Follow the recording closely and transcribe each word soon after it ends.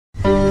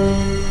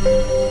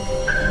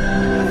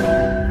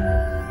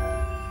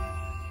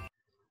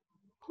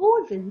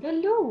Who's in the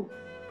Loo?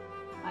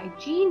 By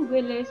Jeanne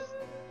Willis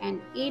and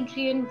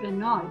Adrian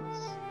Reynolds.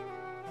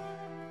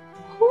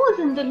 Who's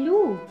in the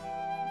loo?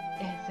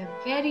 There's a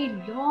very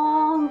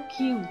long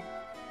queue.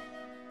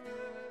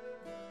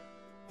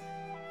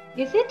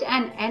 Is it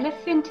an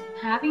elephant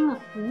having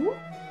a poo?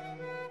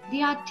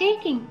 They are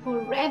taking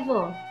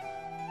forever.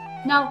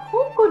 Now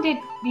who could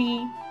it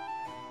be?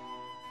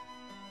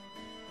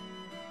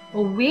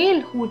 A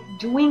whale who's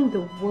doing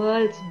the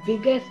world's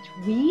biggest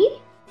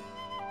wee?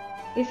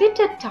 Is it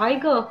a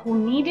tiger who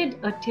needed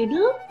a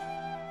tiddle?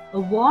 A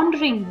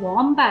wandering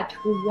wombat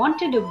who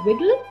wanted a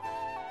whittle?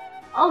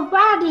 A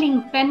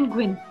waddling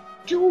penguin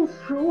too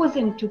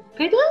frozen to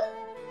piddle?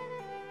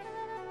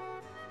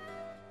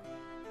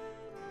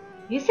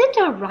 Is it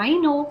a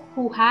rhino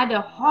who had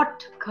a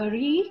hot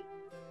curry?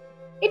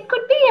 It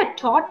could be a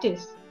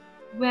tortoise.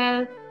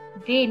 Well,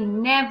 they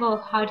never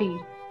hurry.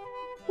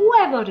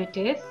 Whoever it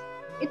is,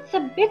 it's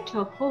a bit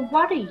of a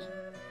worry.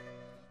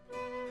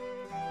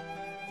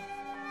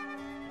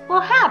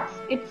 Perhaps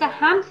it's a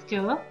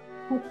hamster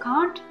who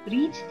can't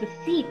reach the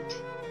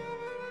seat.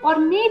 Or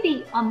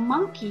maybe a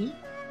monkey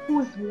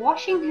who's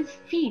washing his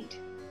feet.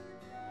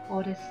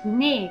 Or a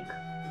snake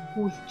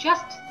who's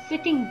just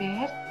sitting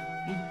there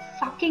and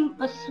sucking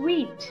a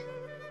sweet.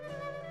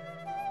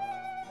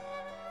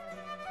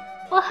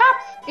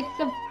 Perhaps it's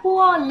a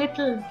poor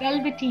little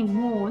velvety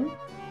mole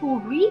who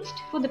reached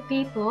for the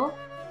paper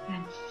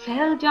and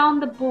fell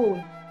down the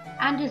bowl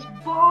and is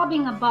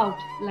bobbing about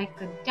like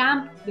a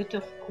damp bit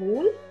of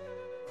coal.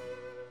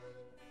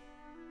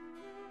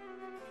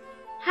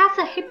 Has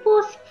a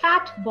hippo's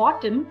fat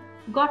bottom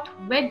got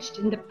wedged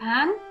in the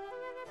pan?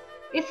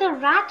 Is a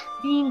rat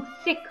being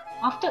sick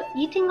after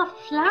eating a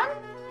flan?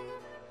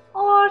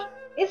 Or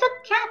is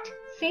a cat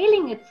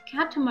sailing its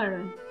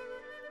catamaran?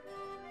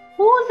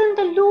 Who's in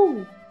the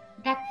loo?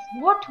 That's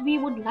what we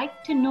would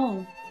like to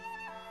know.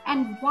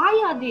 And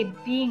why are they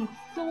being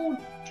so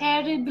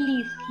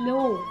terribly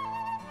slow?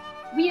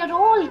 We are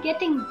all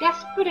getting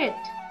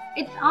desperate.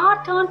 It's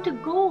our turn to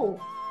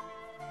go.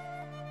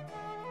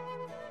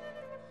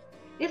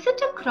 Is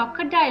it a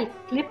crocodile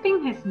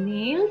clipping his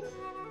nails?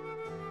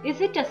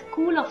 Is it a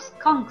school of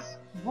skunks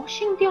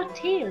washing their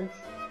tails?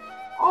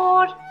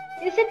 Or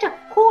is it a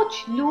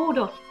coach load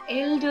of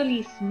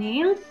elderly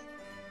snails?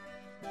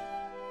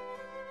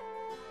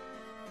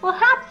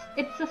 Perhaps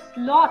it's a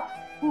sloth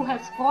who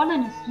has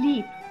fallen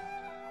asleep.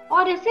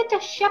 Or is it a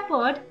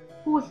shepherd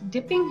who's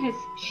dipping his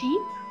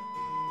sheep?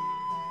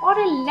 Or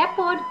a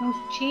leopard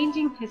who's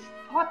changing his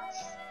spots?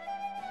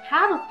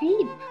 Have a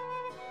peep.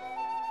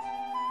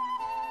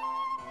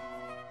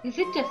 Is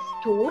it a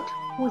stoat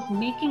who's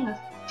making a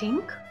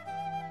stink?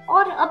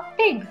 Or a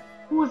pig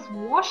who's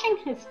washing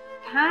his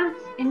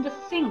pants in the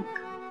sink?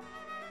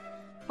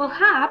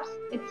 Perhaps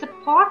it's a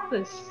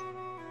porpoise.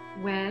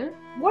 Well,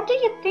 what do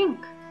you think?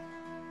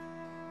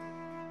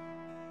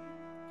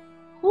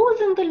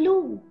 Who's in the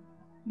loo?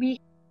 We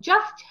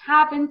just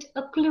haven't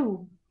a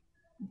clue.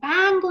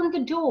 Bang on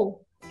the door,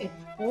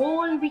 it's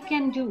all we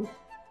can do.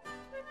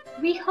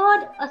 We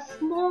heard a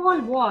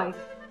small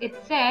voice. It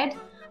said,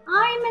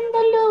 I'm in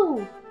the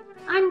loo.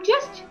 I'm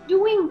just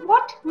doing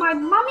what my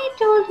mummy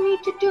told me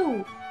to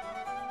do.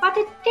 But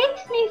it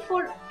takes me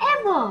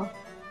forever.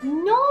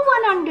 No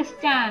one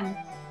understands.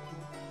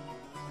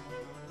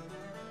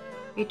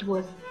 It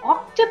was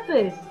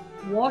Octopus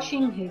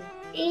washing his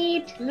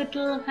 8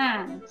 little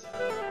hands.